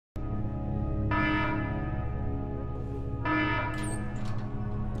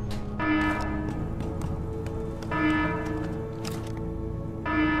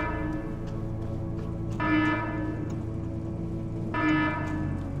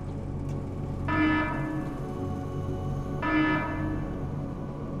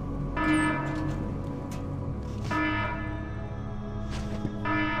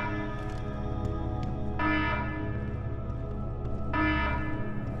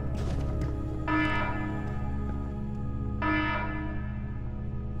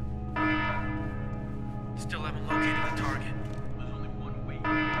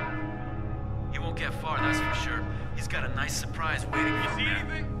nice surprise waiting for you. See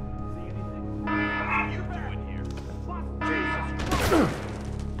anything? What are you doing here? What? Jesus Christ!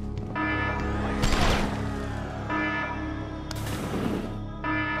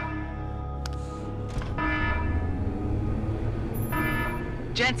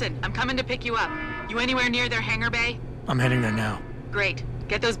 Jensen, I'm coming to pick you up. You anywhere near their hangar bay? I'm heading there now. Great.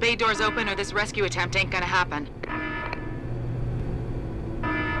 Get those bay doors open or this rescue attempt ain't gonna happen.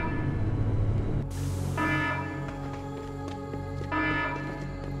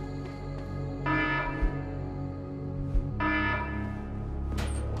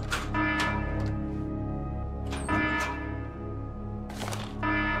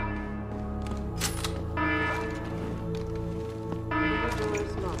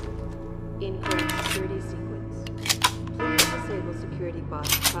 Incorrect security sequence. Please disable security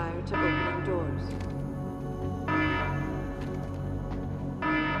bots prior to opening doors.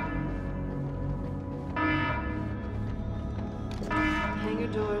 Hangar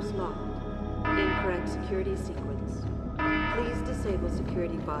doors locked. Incorrect security sequence. Please disable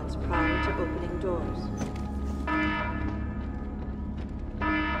security bots prior to opening doors.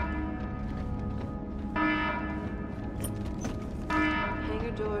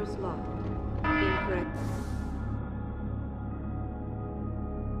 Hangar doors locked. Incorrect.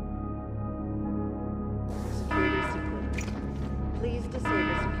 Security sequence. Please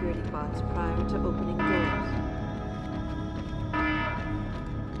disable security bots prior to opening doors.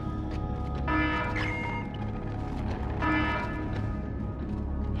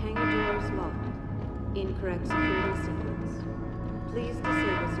 Hangar doors locked. Incorrect security sequence. Please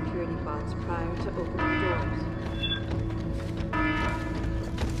disable security bots prior to opening doors.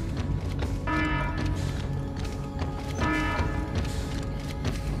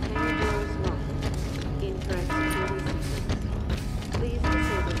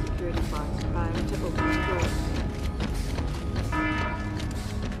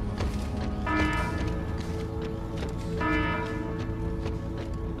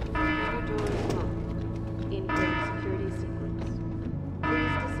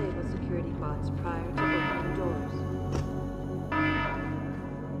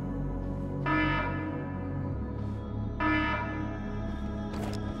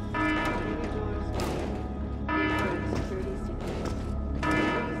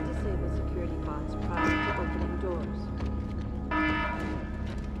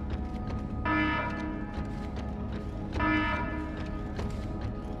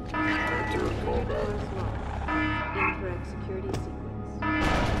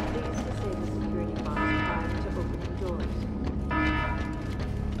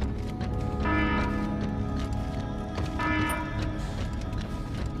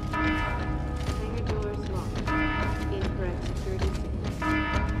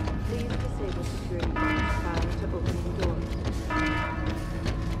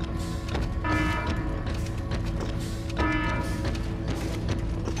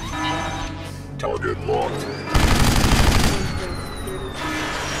 Target locked.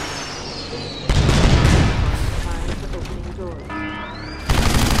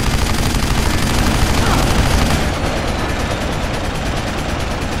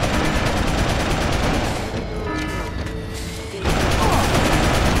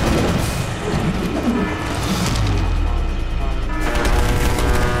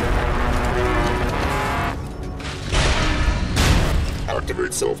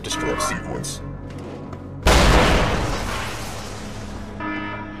 Activate self-destruct sequence.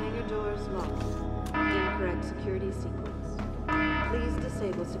 Hangar doors locked. Incorrect security sequence. Please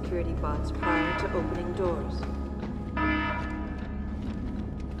disable security bots prior to opening doors.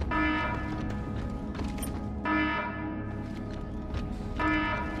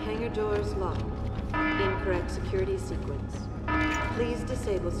 Hangar doors locked. Incorrect security sequence. Please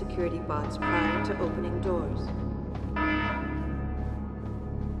disable security bots prior to opening doors.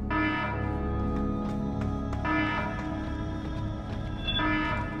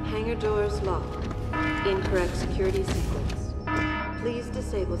 Hangar doors locked. Incorrect security sequence. Please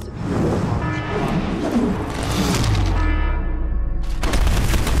disable security bots.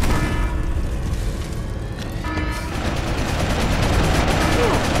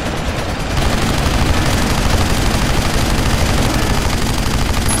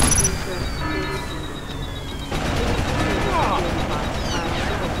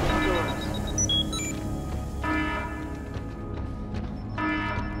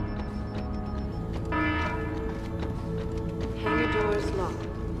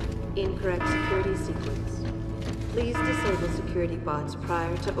 Incorrect security sequence. Please disable security bots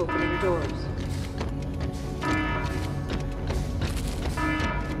prior to opening doors.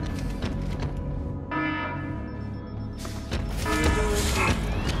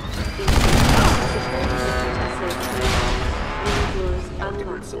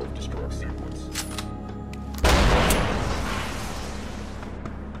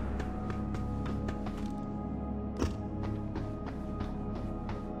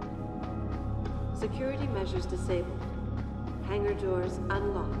 Security measures disabled. Hangar doors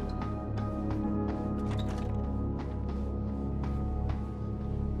unlocked.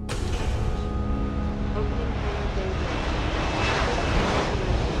 Opening hangar bay door.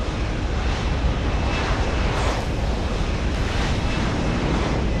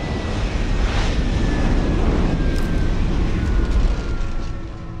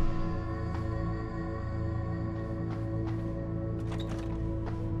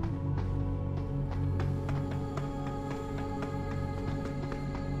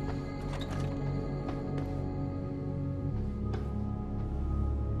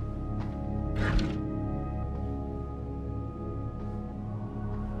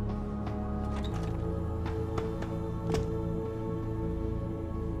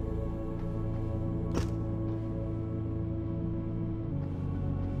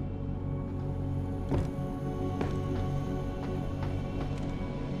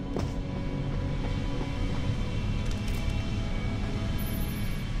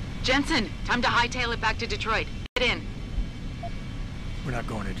 Jensen, time to hightail it back to Detroit. Get in. We're not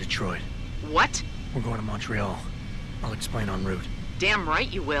going to Detroit. What? We're going to Montreal. I'll explain en route. Damn right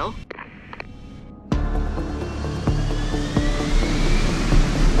you will.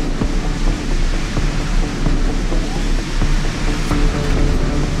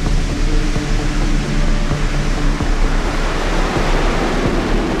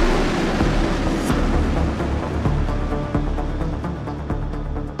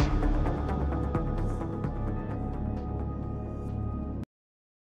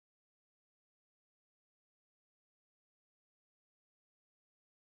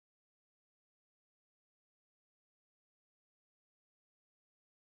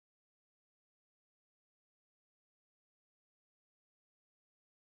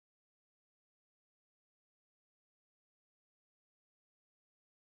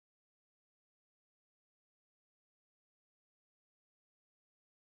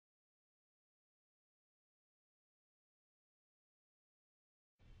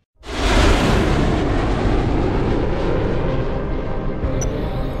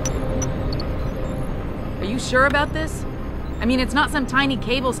 Are you sure about this? I mean, it's not some tiny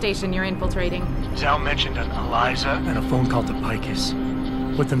cable station you're infiltrating. Zal mentioned an Eliza and a phone call to Picus.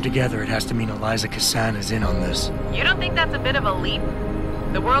 Put them together, it has to mean Eliza Kassan is in on this. You don't think that's a bit of a leap?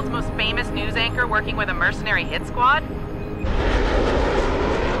 The world's most famous news anchor working with a mercenary hit squad?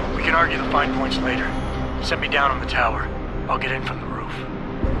 We can argue the fine points later. Send me down on the tower. I'll get in from the roof.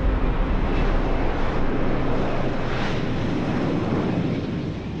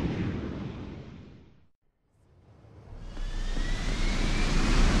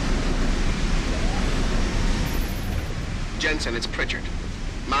 Jensen, it's Pritchard.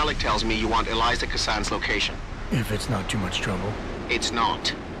 Malik tells me you want Eliza Kassan's location. If it's not too much trouble. It's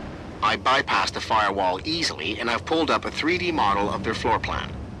not. I bypassed the firewall easily, and I've pulled up a 3D model of their floor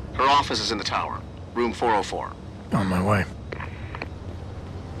plan. Her office is in the tower, room 404. On my way.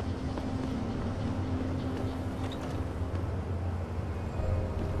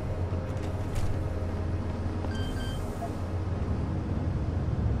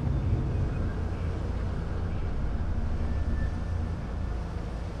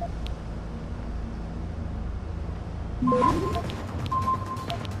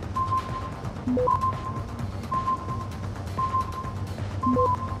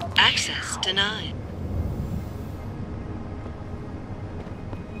 Access denied.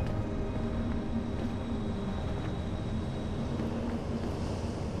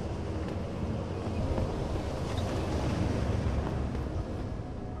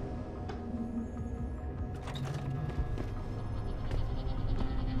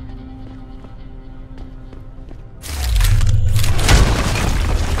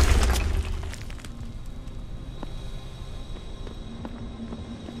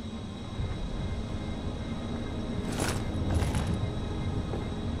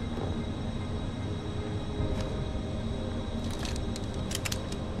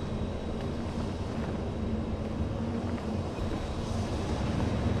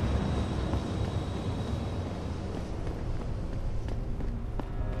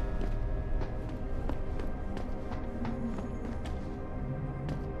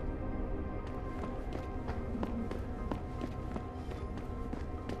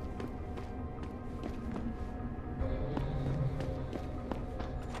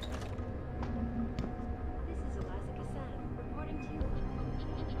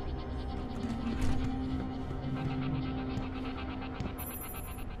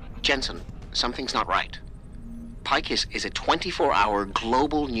 Jensen, something's not right. Picus is a 24-hour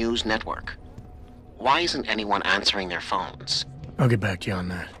global news network. Why isn't anyone answering their phones? I'll get back to you on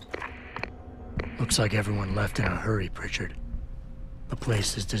that. Looks like everyone left in a hurry, Pritchard. The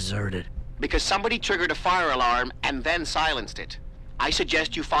place is deserted. Because somebody triggered a fire alarm and then silenced it. I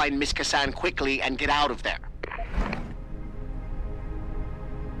suggest you find Miss Kassan quickly and get out of there.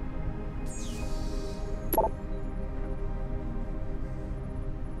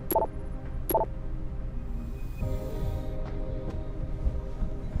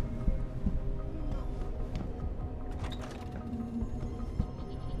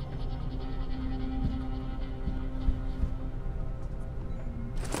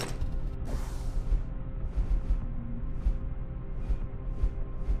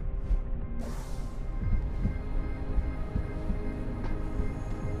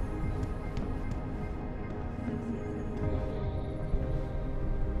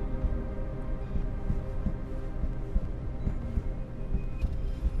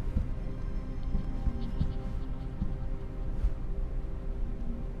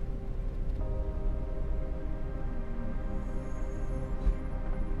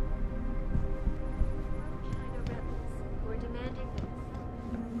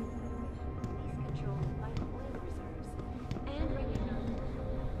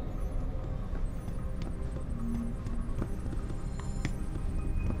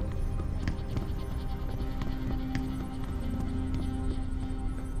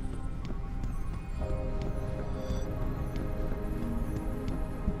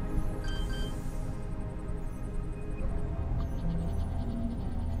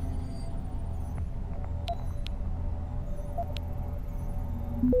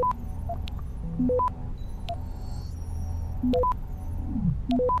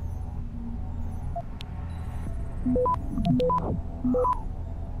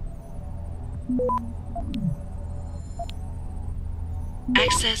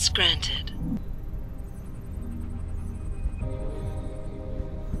 Access granted.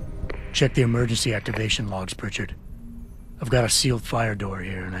 Check the emergency activation logs, Pritchard. I've got a sealed fire door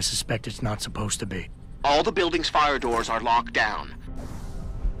here, and I suspect it's not supposed to be. All the building's fire doors are locked down.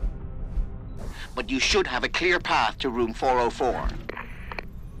 But you should have a clear path to room 404.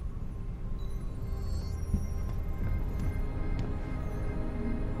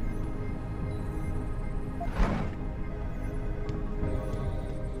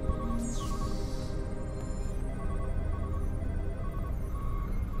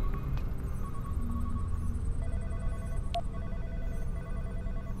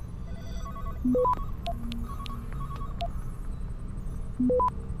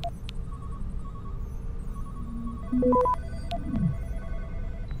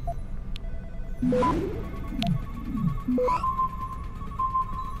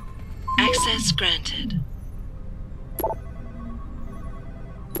 Access granted.